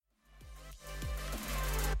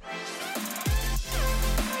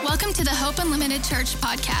Welcome to the Hope Unlimited Church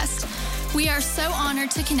podcast. We are so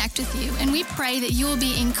honored to connect with you, and we pray that you will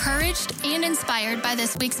be encouraged and inspired by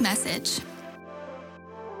this week's message.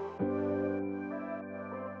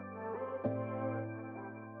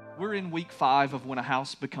 We're in week 5 of When a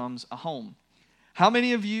House Becomes a Home. How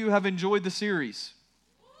many of you have enjoyed the series?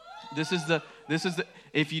 This is the.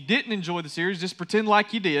 If you didn't enjoy the series, just pretend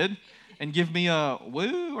like you did, and give me a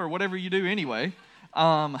woo or whatever you do anyway.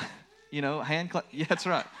 Hand clap. Yeah, that's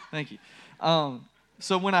right. Thank you.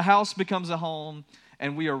 So when a house becomes a home,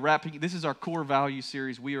 and we are wrapping. This is our core value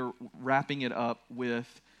series. We are wrapping it up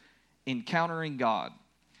with encountering God.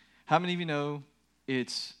 How many of you know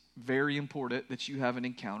it's very important that you have an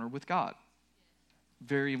encounter with God?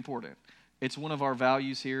 Very important. It's one of our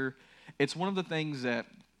values here. It's one of the things that,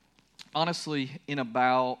 honestly, in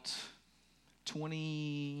about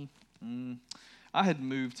 20, I had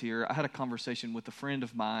moved here. I had a conversation with a friend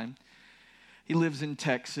of mine. He lives in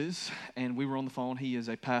Texas, and we were on the phone. He is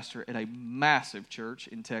a pastor at a massive church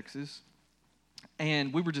in Texas,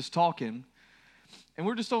 and we were just talking, and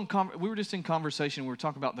we were just in conversation. We were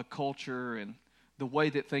talking about the culture and the way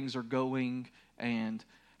that things are going, and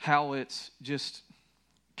how it's just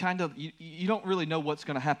kind of you don't really know what's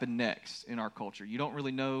going to happen next in our culture. You don't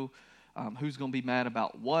really know who's going to be mad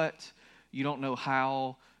about what. You don't know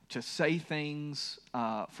how to say things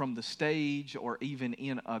from the stage or even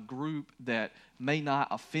in a group that may not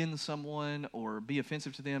offend someone or be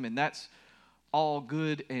offensive to them, and that's all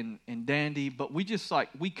good and dandy, but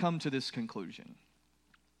we come to this conclusion.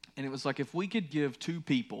 And it was like, if we could give two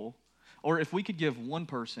people, or if we could give one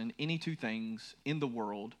person any two things in the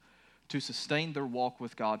world to sustain their walk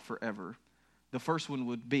with God forever, the first one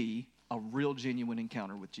would be a real genuine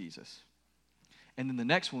encounter with Jesus. And then the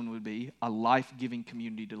next one would be a life-giving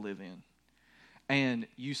community to live in. And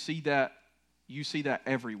you see that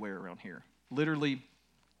everywhere around here. Literally,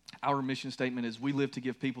 our mission statement is we live to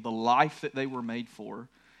give people the life that they were made for,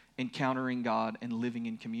 encountering God and living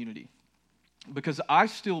in community. Because I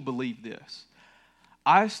still believe this.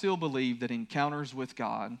 I still believe that encounters with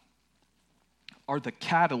God are the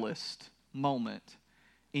catalyst moment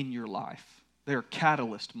in your life. They're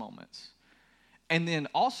catalyst moments. And then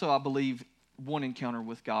also I believe one encounter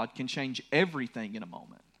with God can change everything in a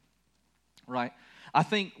moment, right? I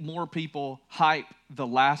think more people hype the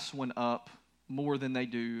last one up more than they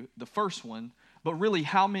do the first one, but really,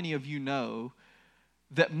 how many of you know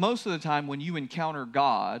that most of the time when you encounter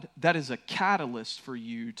God, that is a catalyst for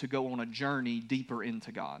you to go on a journey deeper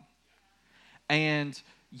into God? And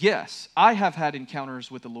yes, I have had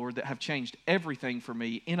encounters with the Lord that have changed everything for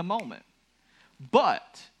me in a moment,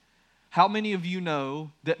 but how many of you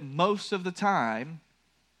know that most of the time,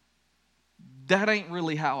 that ain't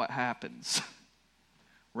really how it happens,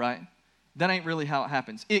 right? That ain't really how it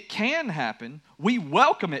happens. It can happen. We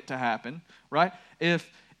welcome it to happen, right?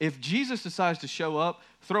 If Jesus decides to show up,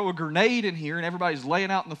 throw a grenade in here, and everybody's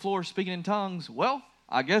laying out on the floor speaking in tongues, well,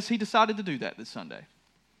 I guess he decided to do that this Sunday.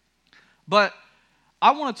 But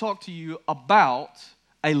I want to talk to you about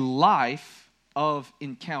a life of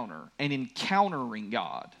encounter and encountering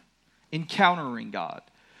God. Encountering God.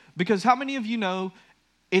 Because how many of you know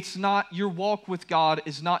it's not, your walk with God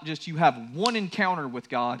is not just you have one encounter with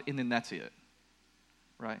God and then that's it,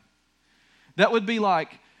 right? That would be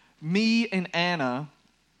like me and Anna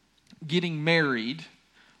getting married.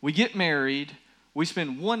 We get married, we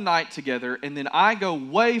spend one night together, and then I go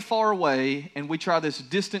way far away and we try this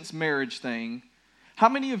distance marriage thing. How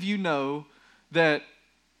many of you know that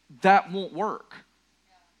won't work?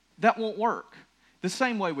 That won't work. The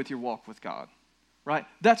same way with your walk with God, right?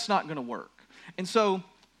 That's not going to work. And so,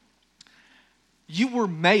 you were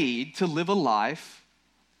made to live a life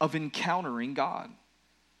of encountering God.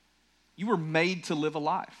 You were made to live a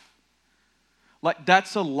life. Like that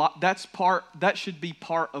should be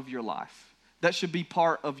part of your life. That should be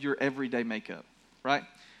part of your everyday makeup, right?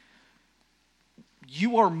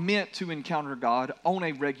 You are meant to encounter God on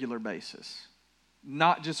a regular basis,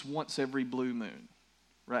 not just once every blue moon,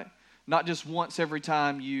 right? Not just once every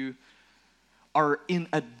time you are in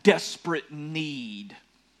a desperate need.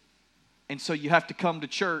 And so you have to come to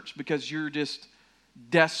church because you're just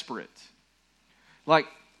desperate. Like,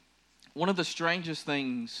 one of the strangest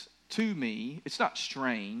things to me, it's not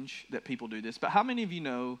strange that people do this, but how many of you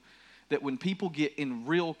know that when people get in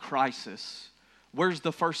real crisis, where's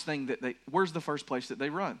the first place that they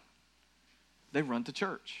run? They run to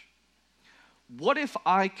church. What if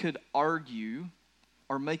I could argue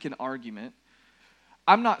or make an argument?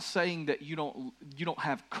 I'm not saying that you don't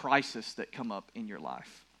have crises that come up in your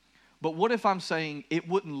life. But what if I'm saying it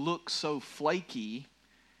wouldn't look so flaky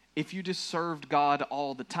if you just served God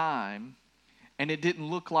all the time And it didn't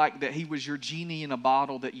look like that he was your genie in a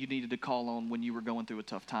bottle that you needed to call on when you were going through a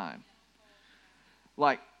tough time.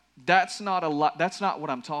 Like, that's not what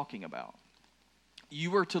I'm talking about.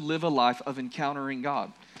 You are to live a life of encountering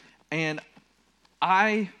God. And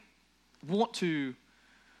I want to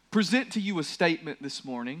present to you a statement this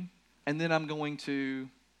morning, and then I'm going to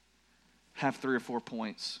have 3 or 4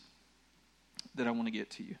 points that I want to get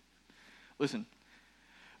to you. Listen,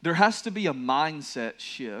 there has to be a mindset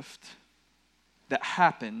shift that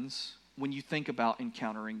happens when you think about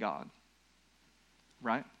encountering God,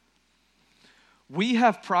 right? We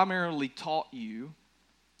have primarily taught you,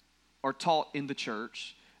 or taught in the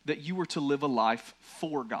church, that you were to live a life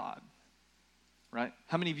for God, right?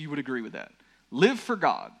 How many of you would agree with that? Live for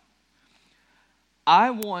God. I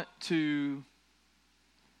want to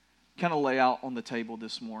kind of lay out on the table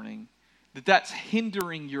this morning that that's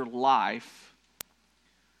hindering your life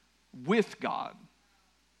with God.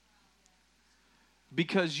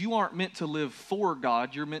 Because you aren't meant to live for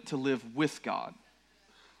God, you're meant to live with God.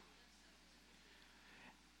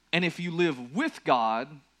 And if you live with God,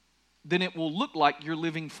 then it will look like you're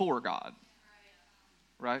living for God.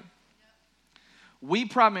 Right? We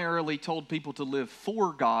primarily told people to live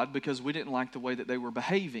for God because we didn't like the way that they were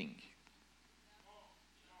behaving.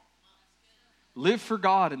 Live for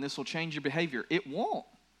God and this will change your behavior. It won't.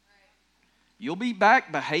 You'll be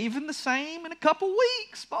back behaving the same in a couple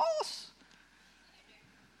weeks, boss.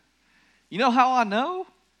 You know how I know?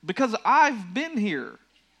 Because I've been here.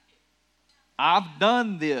 I've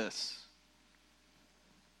done this.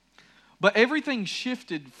 But everything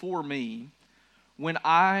shifted for me when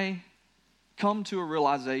I come to a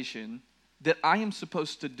realization that I am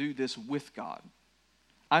supposed to do this with God.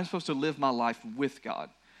 I'm supposed to live my life with God.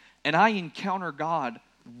 And I encounter God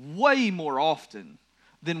way more often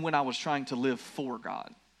than when I was trying to live for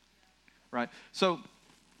God. Right? So,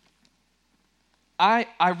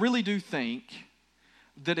 I really do think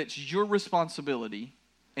that it's your responsibility,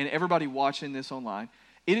 and everybody watching this online,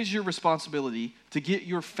 it is your responsibility to get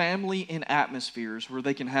your family in atmospheres where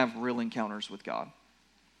they can have real encounters with God.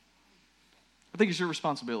 I think it's your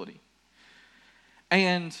responsibility.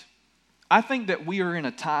 And I think that we are in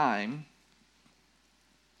a time,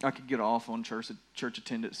 I could get off on church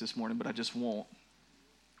attendance this morning, but I just won't.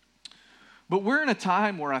 But we're in a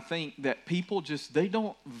time where I think that people they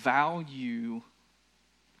don't value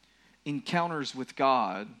encounters with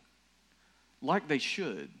God like they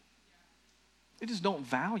should. They just don't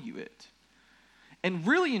value it. And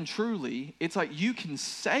really and truly, it's like you can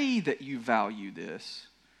say that you value this,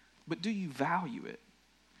 but do you value it?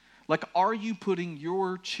 Like, are you putting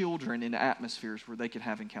your children in atmospheres where they can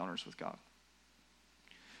have encounters with God?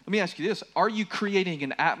 Let me ask you this. Are you creating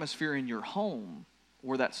an atmosphere in your home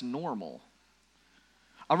where that's normal?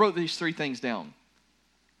 I wrote these 3 things down.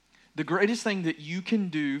 The greatest thing that you can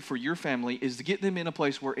do for your family is to get them in a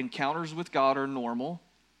place where encounters with God are normal,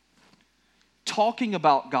 talking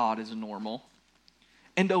about God is normal,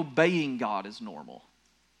 and obeying God is normal.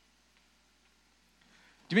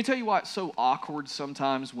 Do me tell you why it's so awkward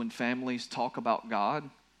sometimes when families talk about God?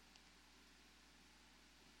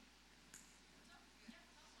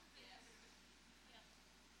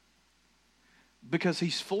 Because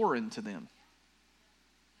he's foreign to them.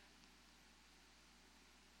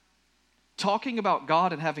 Talking about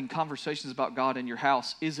God and having conversations about God in your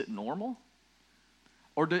house, is it normal?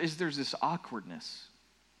 Or is there this awkwardness?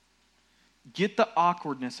 Get the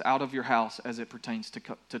awkwardness out of your house as it pertains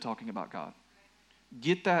to talking about God.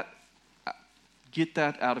 Get that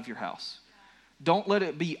out of your house. Don't let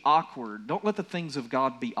it be awkward. Don't let the things of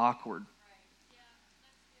God be awkward.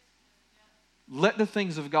 Let the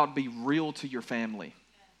things of God be real to your family.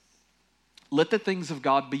 Let the things of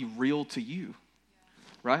God be real to you.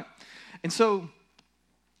 Right? And so,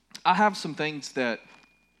 I have some things that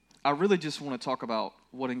I really just want to talk about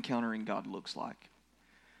what encountering God looks like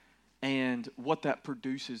and what that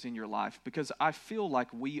produces in your life, because I feel like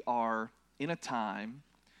we are in a time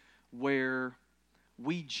where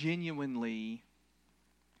we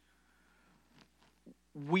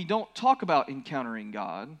don't talk about encountering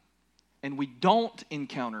God, and we don't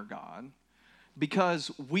encounter God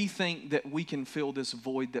because we think that we can fill this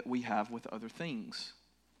void that we have with other things.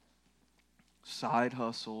 Side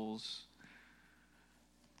hustles,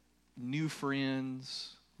 new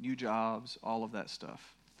friends, new jobs, all of that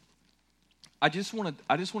stuff. I just want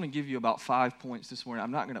to give you about 5 points this morning.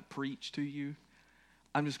 I'm not going to preach to you.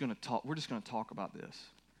 I'm just going to talk. We're just going to talk about this.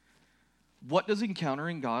 What does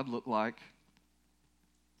encountering God look like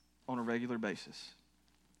on a regular basis?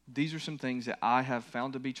 These are some things that I have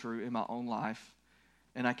found to be true in my own life,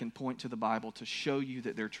 and I can point to the Bible to show you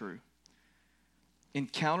that they're true.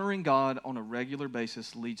 Encountering God on a regular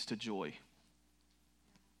basis leads to joy.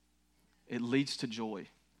 It leads to joy.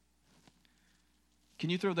 Can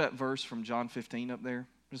you throw that verse from John 15 up there?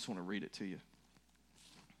 I just want to read it to you.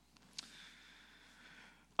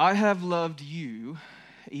 I have loved you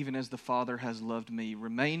even as the Father has loved me.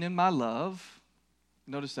 Remain in my love.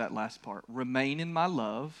 Notice that last part. Remain in my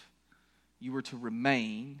love. You were to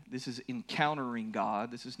remain. This is encountering God.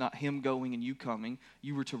 This is not Him going and you coming.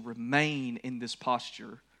 You were to remain in this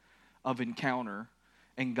posture of encounter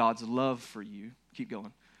and God's love for you. Keep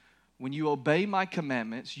going. When you obey my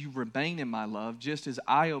commandments, you remain in my love, just as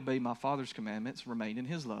I obey my Father's commandments, remain in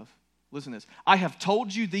His love. Listen to this. I have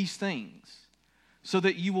told you these things so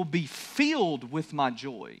that you will be filled with my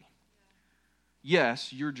joy.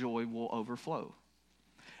 Yes, your joy will overflow.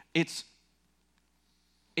 It's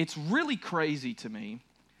really crazy to me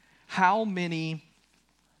how many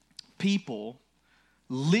people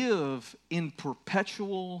live in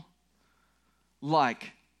perpetual,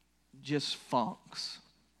 just funks.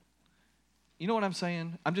 You know what I'm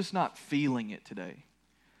saying? I'm just not feeling it today.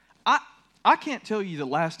 I can't tell you the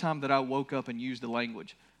last time that I woke up and used the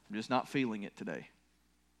language, I'm just not feeling it today.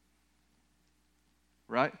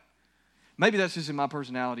 Right? Maybe that's just in my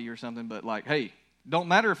personality or something, but hey, don't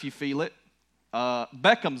matter if you feel it.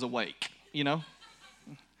 Beckham's awake,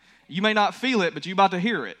 You may not feel it, but you're about to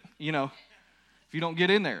hear it, if you don't get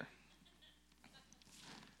in there.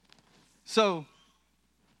 So,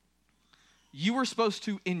 you were supposed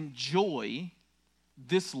to enjoy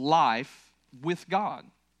this life with God.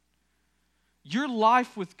 Your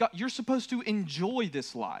life with God, you're supposed to enjoy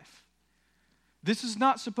this life. This is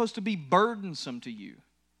not supposed to be burdensome to you,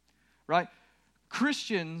 right?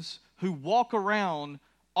 Christians who walk around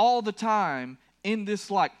all the time in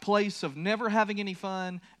this place of never having any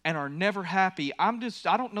fun and are never happy, I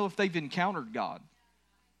don't know if they've encountered God.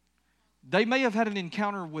 They may have had an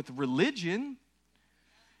encounter with religion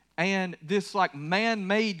and this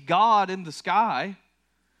man-made God in the sky.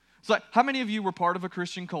 It's how many of you were part of a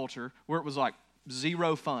Christian culture where it was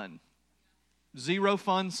zero fun? Zero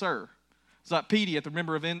fun, sir. It's like Petey at the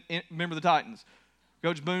Remember the Titans.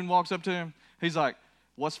 Coach Boone walks up to him. He's like,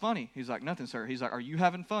 what's funny? He's like, nothing, sir. He's like, are you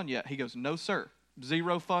having fun yet? He goes, no, sir.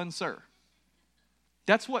 Zero fun, sir.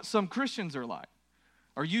 That's what some Christians are like.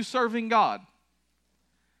 Are you serving God?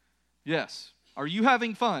 Yes. Are you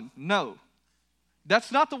having fun? No.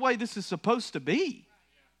 That's not the way this is supposed to be.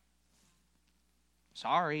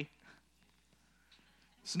 Sorry.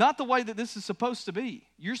 It's not the way that this is supposed to be.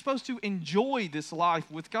 You're supposed to enjoy this life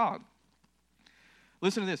with God.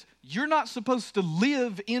 Listen to this. You're not supposed to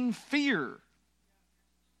live in fear.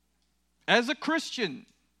 As a Christian,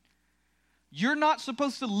 you're not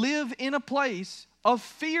supposed to live in a place of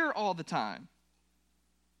fear all the time.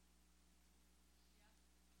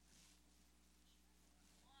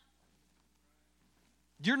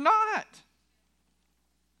 You're not.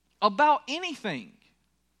 About anything.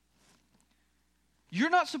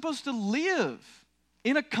 You're not supposed to live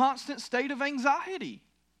in a constant state of anxiety.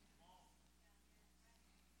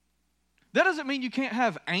 That doesn't mean you can't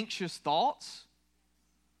have anxious thoughts.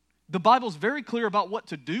 The Bible's very clear about what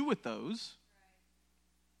to do with those.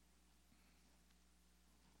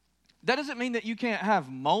 That doesn't mean that you can't have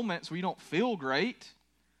moments where you don't feel great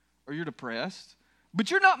or you're depressed, but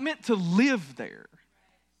you're not meant to live there.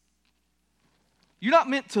 You're not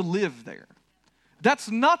meant to live there. That's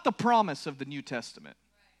not the promise of the New Testament.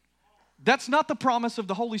 That's not the promise of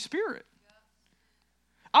the Holy Spirit.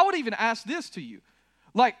 I would even ask this to you.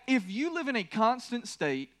 If you live in a constant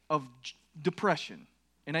state of depression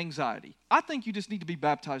and anxiety, I think you just need to be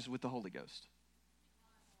baptized with the Holy Ghost.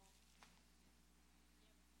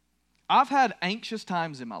 I've had anxious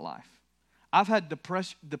times in my life. I've had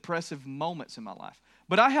depressive moments in my life.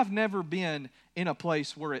 But I have never been in a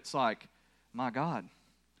place where it's my God,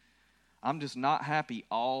 I'm just not happy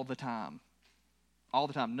all the time. All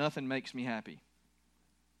the time. Nothing makes me happy.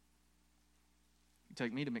 You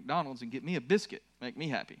take me to McDonald's and get me a biscuit, make me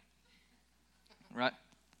happy. Right?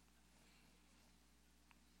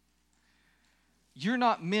 You're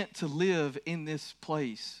not meant to live in this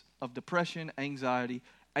place of depression, anxiety.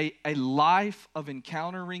 A life of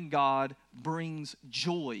encountering God brings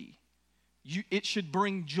joy. It should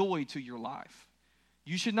bring joy to your life.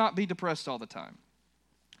 You should not be depressed all the time,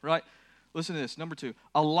 right? Listen to this. Number 2,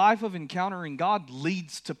 a life of encountering God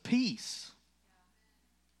leads to peace.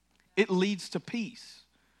 It leads to peace.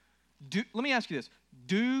 Let me ask you this.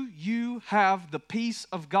 Do you have the peace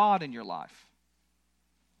of God in your life?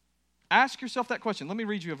 Ask yourself that question. Let me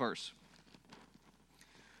read you a verse.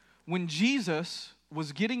 When Jesus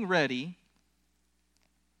was getting ready,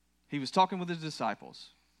 he was talking with his disciples.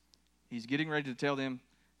 He's getting ready to tell them,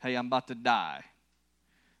 hey, I'm about to die,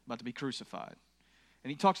 about to be crucified.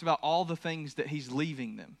 And he talks about all the things that he's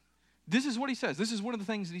leaving them. This is what he says. This is one of the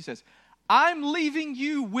things that he says. I'm leaving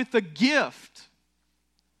you with a gift.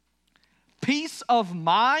 Peace of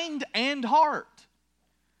mind and heart.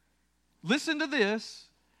 Listen to this.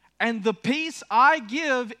 And the peace I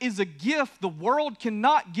give is a gift the world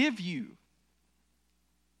cannot give you.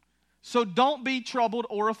 So don't be troubled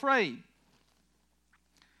or afraid.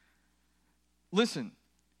 Listen,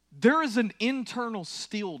 there is an internal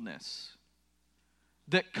stillness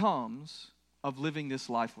that comes of living this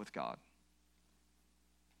life with God.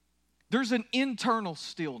 There's an internal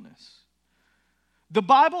stillness. The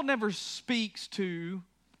Bible never speaks to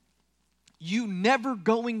you never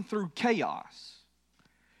going through chaos.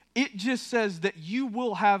 It just says that you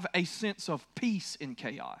will have a sense of peace in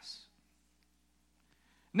chaos.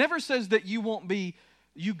 Never says that you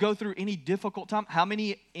go through any difficult time. How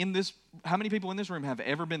many people in this room have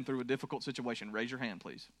ever been through a difficult situation? Raise your hand,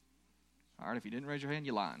 please. All right, if you didn't raise your hand,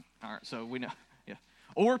 you're lying. All right, so we know. Yeah.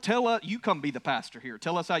 Or tell us, you come be the pastor here.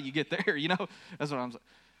 Tell us how you get there, That's what I'm saying.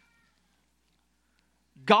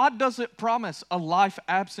 God doesn't promise a life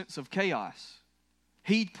absence of chaos.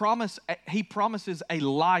 He promises a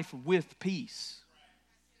life with peace.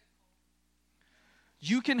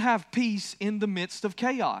 You can have peace in the midst of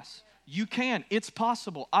chaos. You can. It's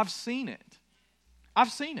possible. I've seen it.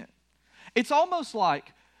 It's almost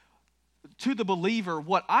like, to the believer,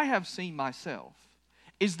 what I have seen myself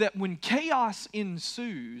is that when chaos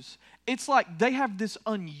ensues, it's like they have this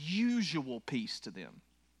unusual peace to them.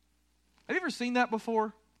 Have you ever seen that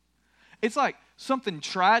before? It's like something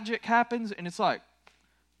tragic happens, and it's like,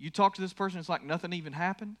 you talk to this person, it's like nothing even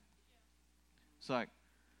happened. It's like,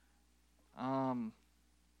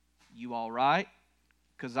 you all right?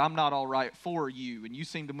 Because I'm not all right for you, and you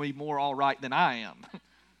seem to be more all right than I am.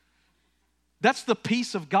 That's the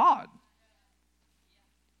peace of God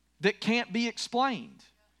that can't be explained.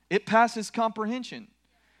 It passes comprehension.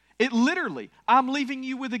 It literally, I'm leaving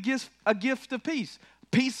you with a gift of peace.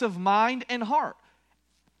 Peace of mind and heart.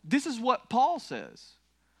 This is what Paul says.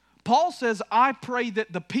 Paul says, I pray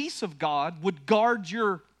that the peace of God would guard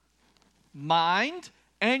your mind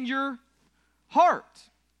and your heart.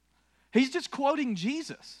 He's just quoting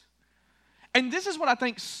Jesus. And this is what I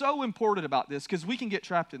think is so important about this, because we can get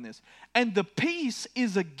trapped in this. And the peace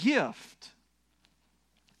is a gift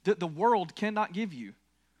that the world cannot give you.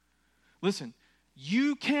 Listen,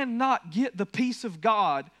 you cannot get the peace of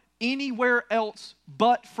God anywhere else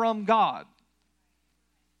but from God.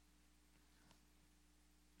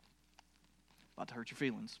 About to hurt your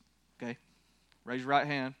feelings, okay? Raise your right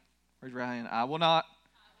hand. Raise your right hand. I will not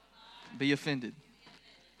be offended.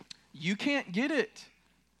 You can't get it.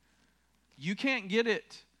 You can't get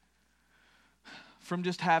it from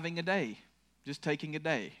just having a day, just taking a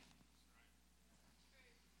day.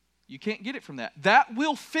 You can't get it from that. That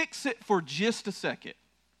will fix it for just a second.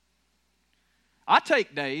 I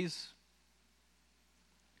take days,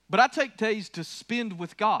 but I take days to spend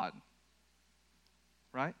with God,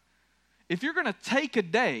 right? If you're going to take a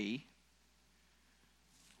day,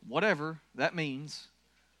 whatever that means,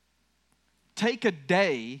 take a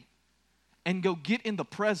day and go get in the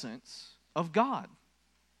presence of God.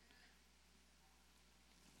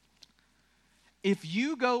 If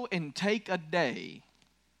you go and take a day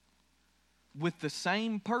with the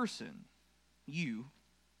same person, you,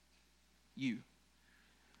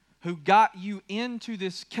 who got you into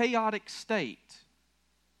this chaotic state,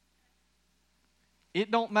 it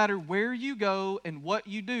don't matter where you go and what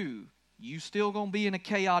you do, you still going to be in a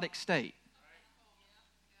chaotic state.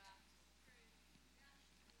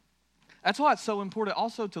 That's why it's so important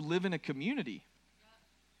also to live in a community.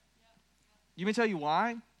 You may tell you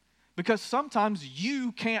why? Because sometimes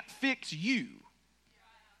you can't fix you.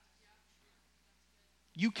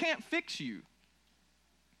 You can't fix you.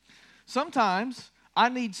 Sometimes I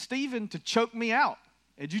need Stephen to choke me out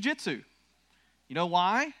at jiu-jitsu. You know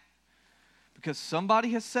why? Because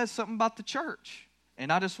somebody has said something about the church,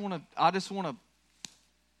 and I just want to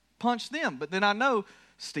punch them. But then I know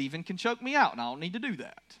Stephen can choke me out, and I don't need to do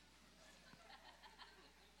that.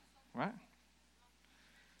 Right?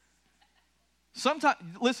 Sometimes,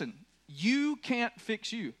 listen, you can't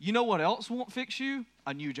fix you. You know what else won't fix you?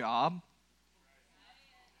 A new job.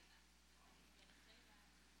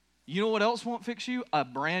 You know what else won't fix you? A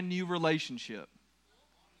brand new relationship.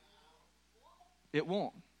 It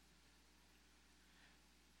won't.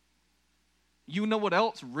 You know what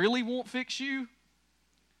else really won't fix you?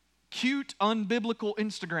 Cute, unbiblical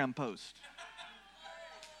Instagram post.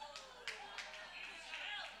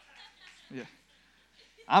 Yeah.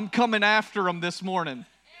 I'm coming after them this morning.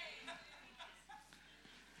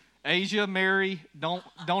 Asia, Mary,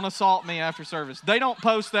 don't assault me after service. They don't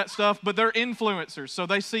post that stuff, but they're influencers, so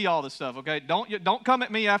they see all this stuff, okay? Don't come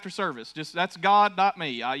at me after service. Just that's God, not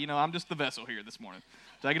me. I'm just the vessel here this morning.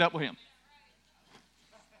 Take it up with him.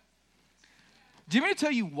 Do you want me to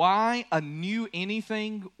tell you why a new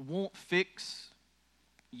anything won't fix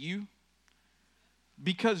you?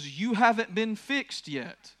 Because you haven't been fixed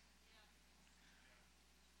yet.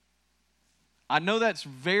 I know that's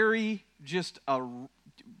very just a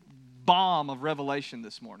bomb of revelation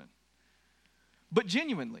this morning. But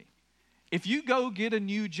genuinely, if you go get a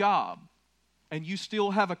new job and you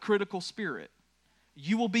still have a critical spirit,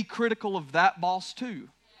 you will be critical of that boss too.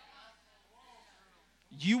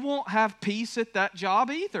 You won't have peace at that job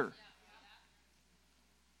either.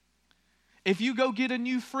 If you go get a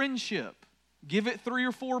new friendship, give it 3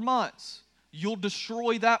 or 4 months, you'll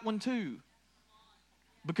destroy that one too.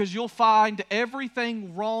 Because you'll find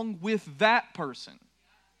everything wrong with that person.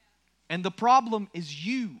 And the problem is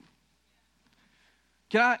you.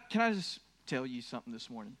 Can I just tell you something this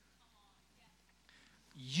morning?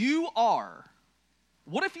 You are.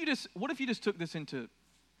 What if you just took this into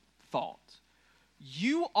thought?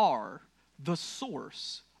 You are the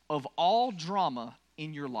source of all drama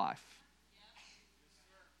in your life.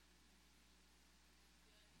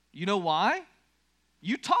 You know why?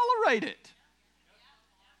 You tolerate it.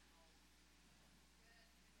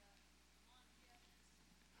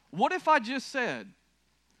 What if I just said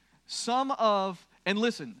and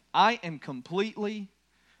listen, I'll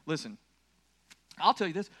tell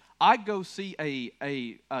you this, I go see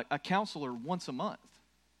a counselor once a month.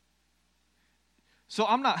 So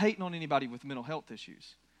I'm not hating on anybody with mental health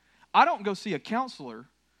issues. I don't go see a counselor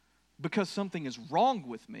because something is wrong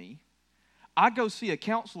with me. I go see a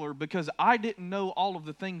counselor because I didn't know all of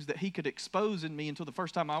the things that he could expose in me until the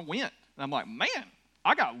first time I went. And I'm like, man,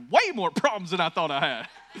 I got way more problems than I thought I had.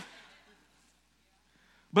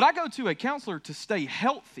 But I go to a counselor to stay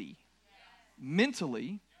healthy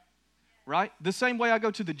mentally, right? The same way I go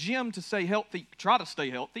to the gym to stay healthy, try to stay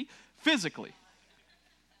healthy physically.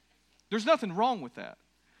 There's nothing wrong with that.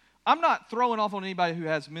 I'm not throwing off on anybody who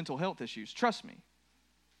has mental health issues. Trust me.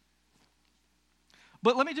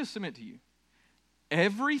 But let me just submit to you.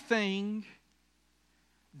 Everything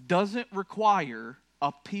doesn't require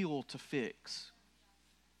a pill to fix.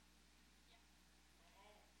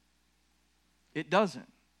 It doesn't.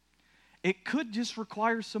 It could just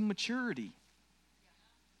require some maturity.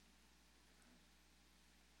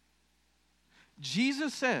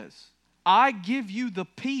 Jesus says, I give you the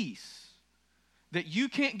peace that you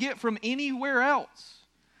can't get from anywhere else.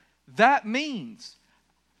 That means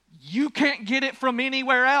you can't get it from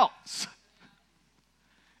anywhere else.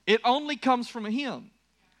 It only comes from Him.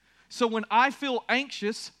 So when I feel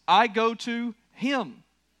anxious, I go to Him.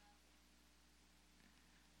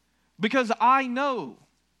 Because I know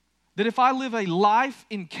that if I live a life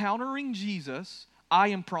encountering Jesus, I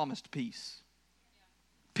am promised peace.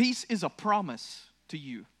 Peace is a promise to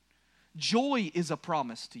you. Joy is a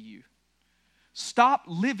promise to you. Stop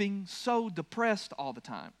living so depressed all the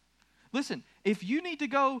time. Listen, if you need to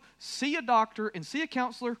go see a doctor and see a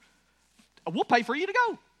counselor, we'll pay for you to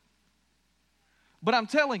go. But I'm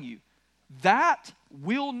telling you, that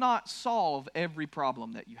will not solve every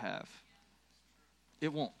problem that you have.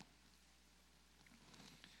 It won't.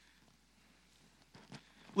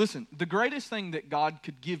 Listen, the greatest thing that God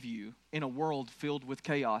could give you in a world filled with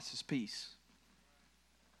chaos is peace.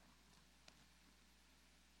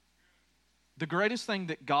 The greatest thing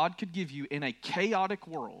that God could give you in a chaotic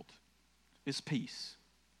world is peace.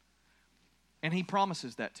 And He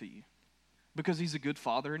promises that to you because He's a good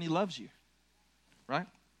Father and He loves you. Right?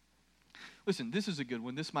 Listen, this is a good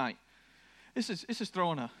one. We're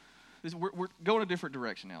going a different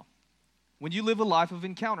direction now. When you live a life of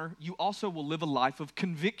encounter, you also will live a life of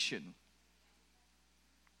conviction.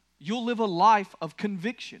 You'll live a life of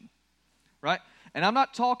conviction, right? And I'm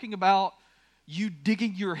not talking about you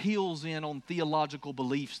digging your heels in on theological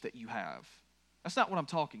beliefs that you have. That's not what I'm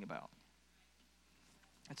talking about.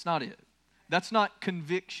 That's not it. That's not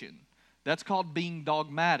conviction. That's called being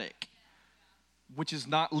dogmatic, which is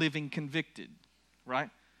not living convicted, right?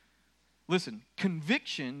 Listen,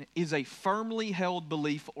 conviction is a firmly held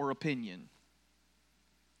belief or opinion.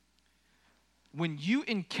 When you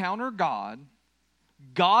encounter God,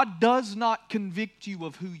 God does not convict you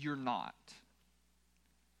of who you're not.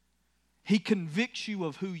 He convicts you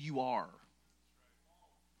of who you are.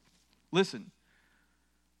 Listen,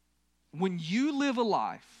 when you live a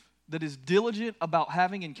life that is diligent about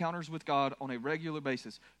having encounters with God on a regular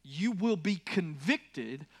basis, you will be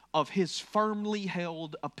convicted of His firmly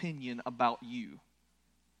held opinion about you.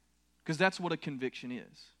 Because that's what a conviction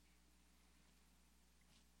is.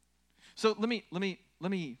 So let me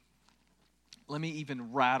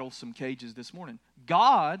even rattle some cages this morning.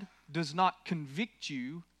 God does not convict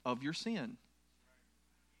you of your sin.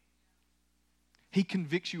 He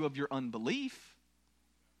convicts you of your unbelief.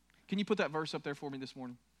 Can you put that verse up there for me this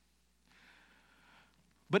morning?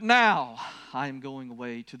 But now I am going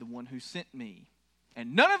away to the one who sent me,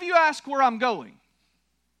 and none of you ask where I'm going.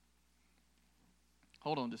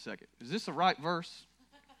 Hold on just a second. Is this the right verse?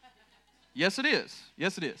 Yes, it is.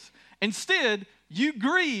 Yes, it is. Instead, you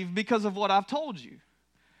grieve because of what I've told you.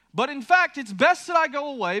 But in fact, it's best that I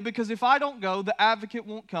go away, because if I don't go, the advocate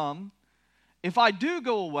won't come. If I do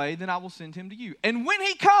go away, then I will send him to you. And when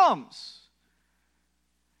he comes,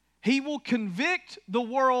 he will convict the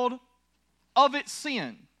world of its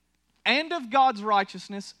sin and of God's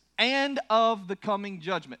righteousness and of the coming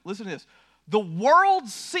judgment. Listen to this. The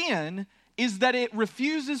world's sin is that it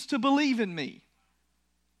refuses to believe in me.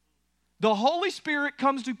 The Holy Spirit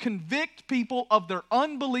comes to convict people of their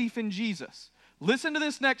unbelief in Jesus. Listen to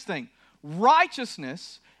this next thing.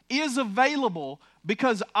 Righteousness is available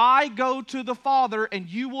because I go to the Father and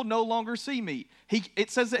you will no longer see me.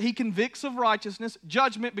 It says that he convicts of righteousness.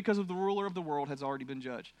 Judgment, because of the ruler of the world, has already been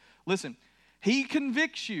judged. Listen, he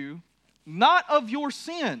convicts you not of your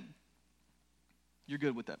sin. You're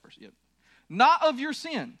good with that verse. Yep. Not of your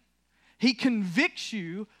sin. He convicts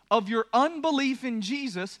you of your unbelief in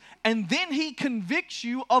Jesus, and then he convicts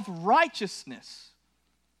you of righteousness.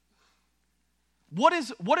 What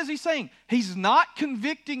is he saying? He's not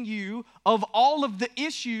convicting you of all of the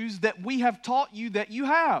issues that we have taught you that you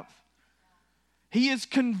have. He is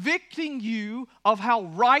convicting you of how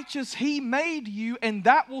righteous he made you, and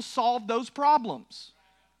that will solve those problems.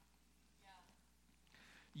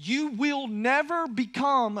 You will never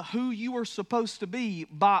become who you are supposed to be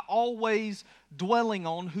by always dwelling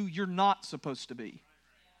on who you're not supposed to be.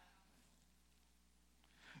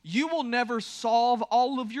 You will never solve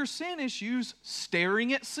all of your sin issues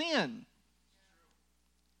staring at sin.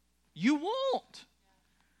 You won't.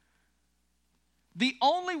 The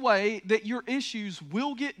only way that your issues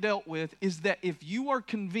will get dealt with is that if you are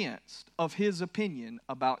convinced of his opinion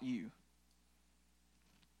about you.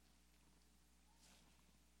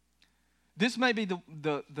 This may be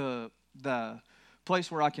the place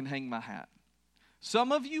where I can hang my hat.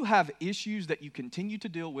 Some of you have issues that you continue to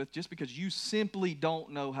deal with just because you simply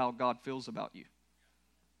don't know how God feels about you.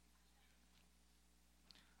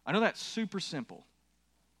 I know that's super simple.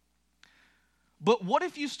 But what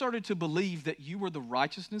if you started to believe that you were the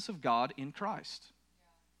righteousness of God in Christ?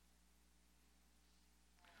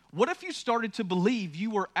 What if you started to believe you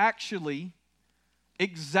were actually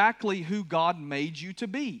exactly who God made you to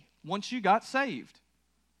be once you got saved?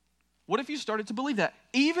 What if you started to believe that,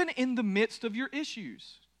 even in the midst of your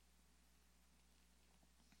issues?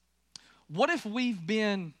 What if we've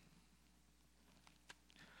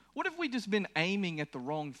just been aiming at the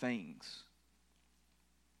wrong things?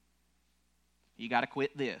 You got to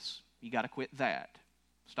quit this. You got to quit that.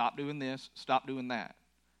 Stop doing this. Stop doing that.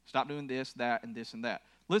 Stop doing this, that, and this and that.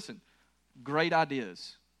 Listen, great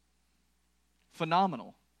ideas.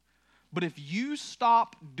 Phenomenal. But if you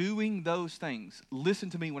stop doing those things, listen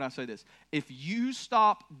to me when I say this. If you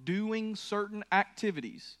stop doing certain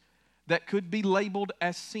activities that could be labeled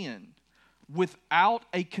as sin without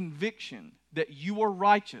a conviction that you are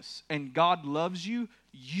righteous and God loves you,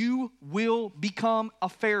 you will become a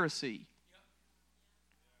Pharisee.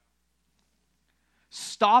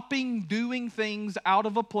 Stopping doing things out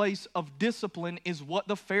of a place of discipline is what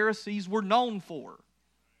the Pharisees were known for.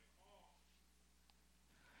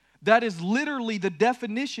 That is literally the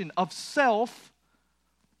definition of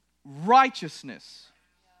self-righteousness.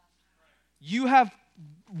 You have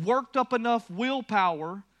worked up enough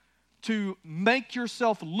willpower to make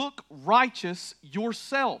yourself look righteous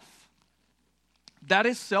yourself. That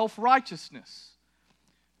is self-righteousness.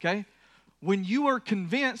 Okay? When you are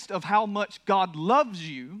convinced of how much God loves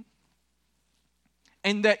you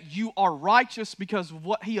and that you are righteous because of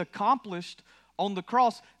what he accomplished on the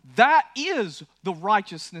cross, that is the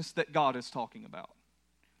righteousness that God is talking about.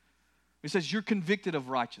 He says you're convicted of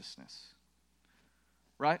righteousness.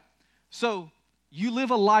 Right? So you live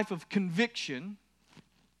a life of conviction,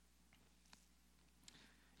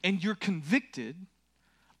 and you're convicted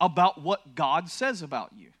about what God says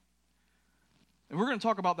about you. And we're going to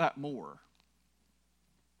talk about that more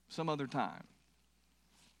some other time.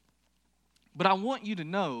 But I want you to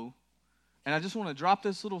know, and I just want to drop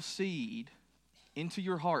this little seed into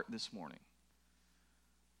your heart this morning.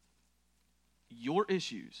 Your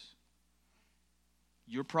issues,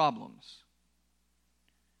 your problems,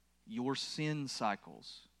 your sin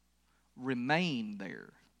cycles remain there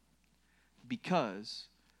because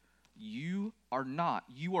You are not.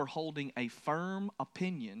 You are holding a firm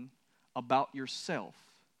opinion about yourself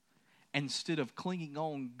instead of clinging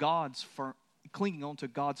on to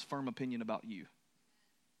God's firm opinion about you.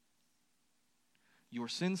 Your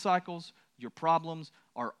sin cycles, your problems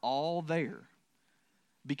are all there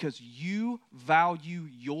because you value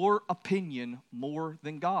your opinion more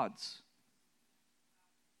than God's.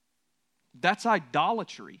 That's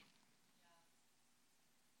idolatry.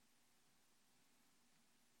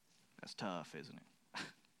 That's tough, isn't it?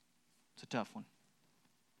 It's a tough one.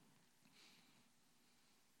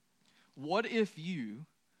 What if you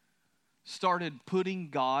started putting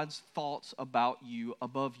God's thoughts about you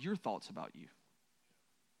above your thoughts about you?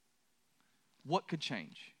 What could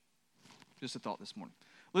change? Just a thought this morning.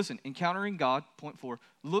 Listen, encountering God, point 4,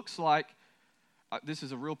 looks like, this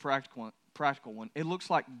is a real practical one. It looks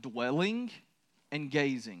like dwelling and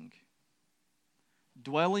gazing.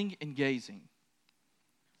 Dwelling and gazing.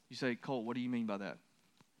 You say, Cole, what do you mean by that?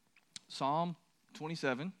 Psalm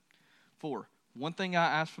 27, 4. One thing I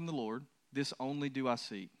ask from the Lord, this only do I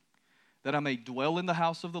seek, that I may dwell in the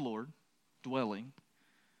house of the Lord, dwelling,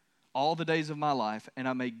 all the days of my life, and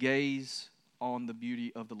I may gaze on the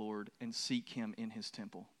beauty of the Lord and seek Him in His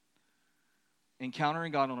temple.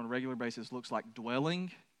 Encountering God on a regular basis looks like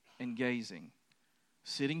dwelling and gazing,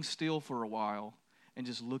 sitting still for a while, and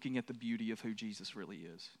just looking at the beauty of who Jesus really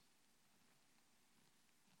is.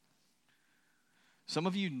 Some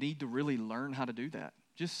of you need to really learn how to do that.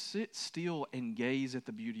 Just sit still and gaze at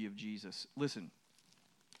the beauty of Jesus. Listen,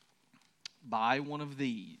 buy one of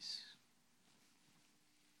these.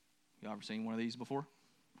 You ever seen one of these before?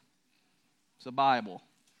 It's a Bible.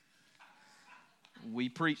 We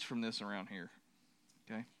preach from this around here.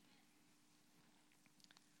 Okay?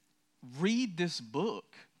 Read this book.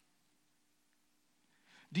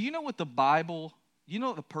 Do you know what the Bible, you know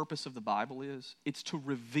what the purpose of the Bible is? It's to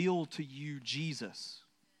reveal to you Jesus.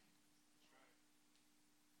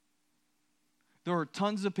 There are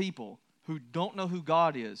tons of people who don't know who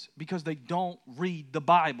God is because they don't read the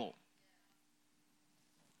Bible.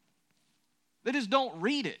 They just don't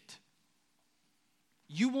read it.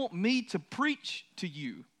 You want me to preach to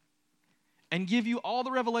you and give you all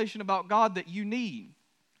the revelation about God that you need.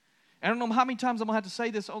 I don't know how many times I'm going to have to say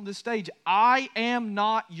this on this stage. I am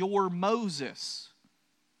not your Moses.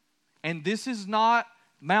 And this is not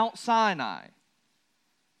Mount Sinai.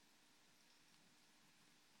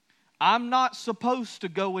 I'm not supposed to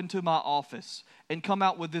go into my office and come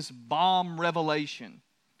out with this bomb revelation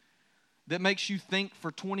that makes you think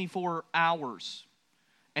for 24 hours.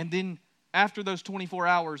 And then after those 24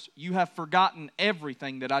 hours, you have forgotten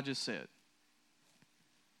everything that I just said.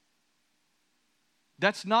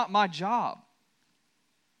 That's not my job.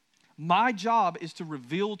 My job is to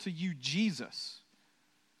reveal to you Jesus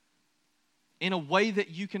in a way that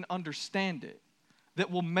you can understand it, that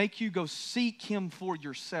will make you go seek Him for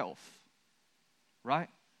yourself. Right?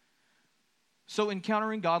 So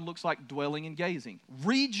encountering God looks like dwelling and gazing.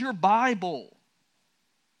 Read your Bible.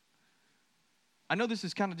 I know this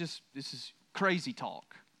is crazy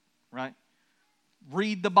talk, right?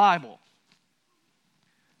 Read the Bible.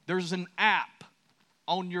 There's an app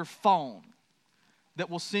on your phone that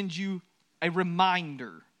will send you a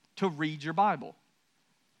reminder to read your Bible.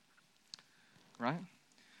 Right?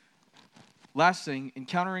 Last thing,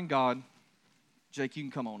 encountering God. Jake, you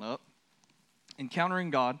can come on up. Encountering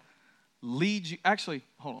God leads you. Actually,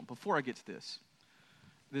 hold on. Before I get to this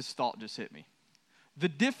thought just hit me. The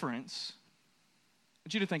difference, I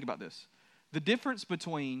want you to think about this. The difference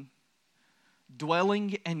between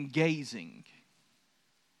dwelling and gazing,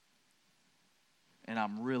 and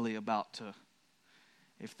I'm really about to,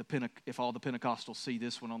 if all the Pentecostals see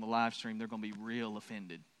this one on the live stream, they're going to be real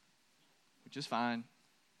offended, which is fine.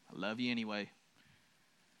 I love you anyway.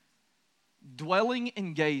 Dwelling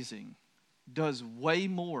and gazing does way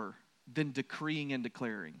more than decreeing and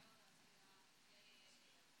declaring.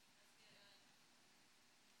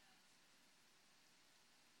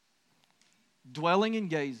 Dwelling and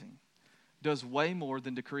gazing does way more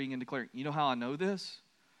than decreeing and declaring. You know how I know this?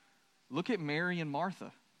 Look at Mary and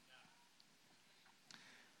Martha.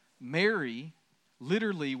 Mary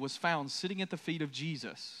literally was found sitting at the feet of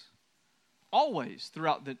Jesus always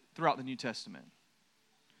throughout the New Testament.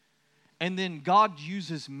 And then God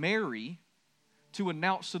uses Mary to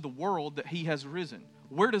announce to the world that He has risen.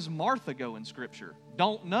 Where does Martha go in Scripture?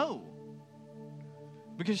 Don't know.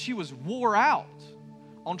 Because she was wore out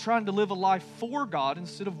on trying to live a life for God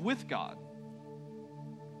instead of with God.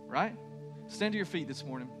 Right? Stand to your feet this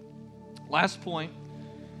morning. Last point.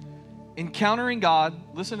 Encountering God,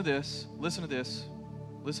 listen to this, listen to this,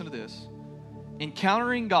 listen to this.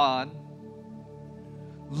 Encountering God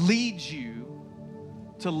leads you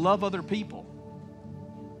to love other people.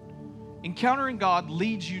 Encountering God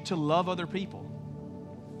leads you to love other people.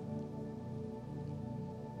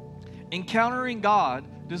 Encountering God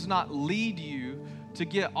does not lead you to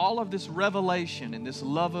get all of this revelation and this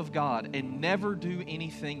love of God and never do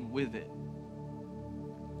anything with it.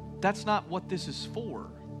 That's not what this is for.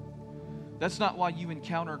 That's not why you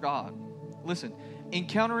encounter God. Listen,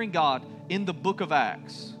 encountering God in the book of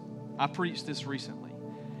Acts, I preached this recently.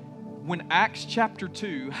 When Acts chapter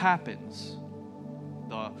 2 happens,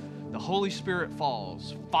 the Holy Spirit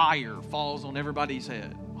falls, fire falls on everybody's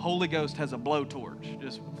head. Holy Ghost has a blowtorch,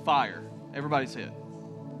 just fire, everybody's head.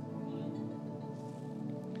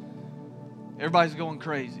 Everybody's going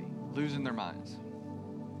crazy, losing their minds.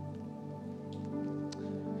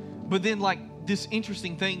 But then, like, this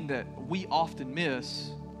interesting thing that we often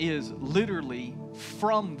miss is literally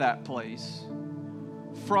from that place,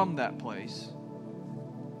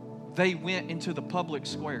 they went into the public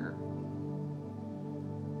square.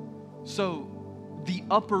 So the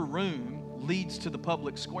upper room leads to the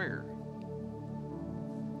public square,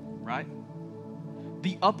 right?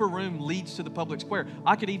 The upper room leads to the public square.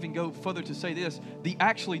 I could even go further to say this. The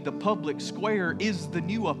public square is the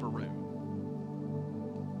new upper room.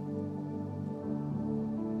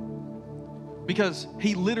 Because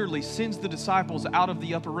he literally sends the disciples out of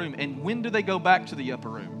the upper room. And when do they go back to the upper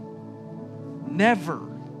room? Never.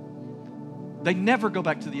 They never go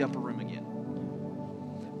back to the upper room again.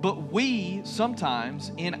 But we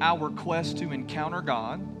sometimes, in our quest to encounter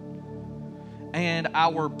God and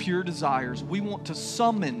our pure desires, we want to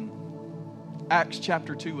summon Acts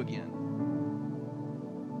chapter 2 again.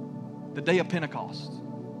 The day of Pentecost.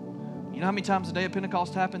 You know how many times the day of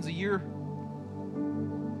Pentecost happens a year?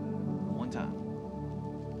 One time.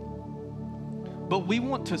 But we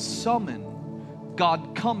want to summon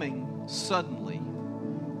God coming suddenly.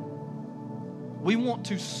 We want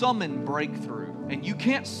to summon breakthrough. And you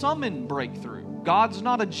can't summon breakthrough. God's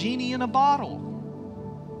not a genie in a bottle.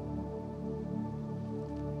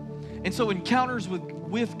 And so encounters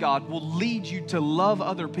with God will lead you to love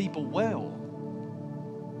other people well.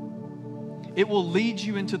 It will lead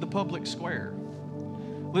you into the public square.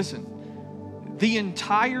 Listen, the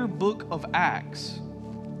entire book of Acts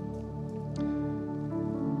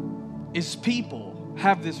is people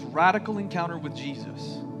have this radical encounter with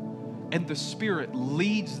Jesus, and the Spirit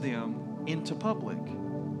leads them into public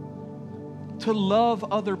to love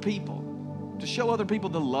other people, to show other people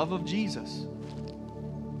the love of Jesus.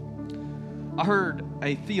 I heard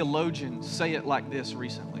a theologian say it like this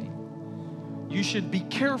recently. You should be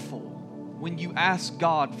careful when you ask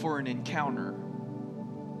God for an encounter.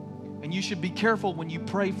 And you should be careful when you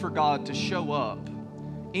pray for God to show up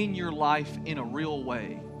in your life in a real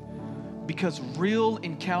way. Because real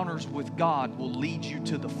encounters with God will lead you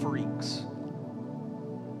to the freaks.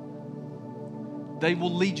 They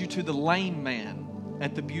will lead you to the lame man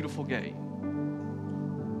at the beautiful gate.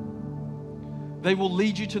 They will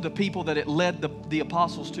lead you to the people that it led the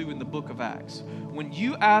apostles to in the book of Acts. When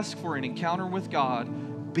you ask for an encounter with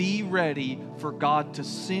God, be ready for God to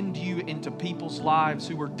send you into people's lives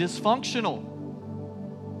who are dysfunctional,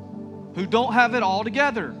 who don't have it all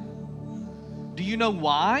together. Do you know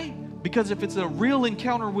why? Because if it's a real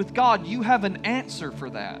encounter with God, you have an answer for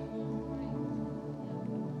that.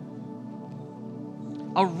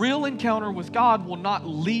 A real encounter with God will not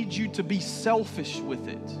lead you to be selfish with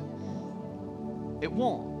it. It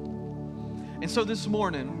won't. And so this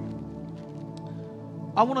morning,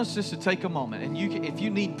 I want us just to take a moment. And if you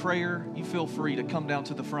need prayer, you feel free to come down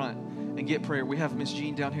to the front and get prayer. We have Miss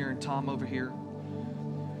Jean down here and Tom over here.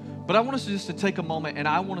 But I want us just to take a moment, and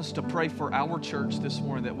I want us to pray for our church this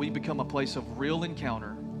morning that we become a place of real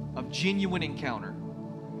encounter, of genuine encounter.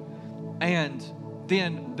 And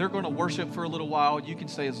then they're going to worship for a little while. You can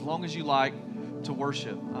stay as long as you like to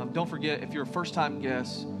worship. Don't forget, if you're a first-time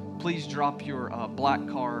guest, please drop your black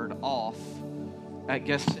card off at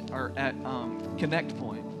Connect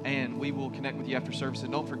Point, and we will connect with you after service.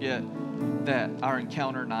 And don't forget that our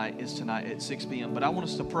encounter night is tonight at 6 p.m. But I want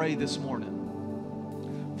us to pray this morning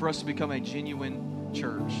for us to become a genuine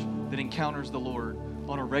church that encounters the Lord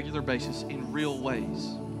on a regular basis in real ways.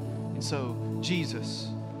 And so, Jesus,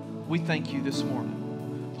 we thank you this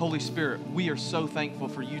morning. Holy Spirit, we are so thankful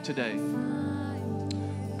for you today.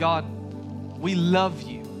 God, we love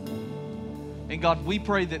you. And God, we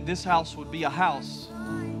pray that this house would be a house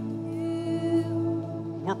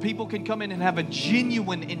where people can come in and have a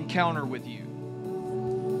genuine encounter with you.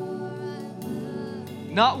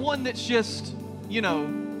 Not one that's just,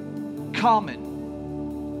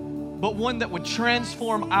 common, but one that would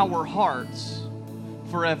transform our hearts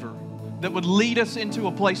forever. that would lead us into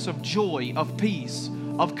a place of joy, of peace,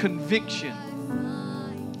 of conviction,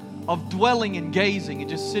 of dwelling and gazing and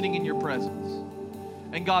just sitting in your presence.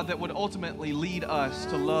 And God, that would ultimately lead us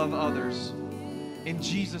to love others. In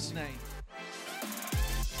Jesus' name.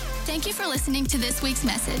 Thank you for listening to this week's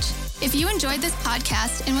message. If you enjoyed this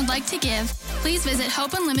podcast and would like to give, please visit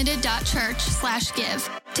hopeunlimited.church/give.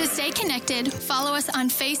 To stay connected, follow us on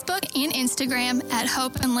Facebook and Instagram at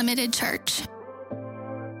Hope Unlimited Church.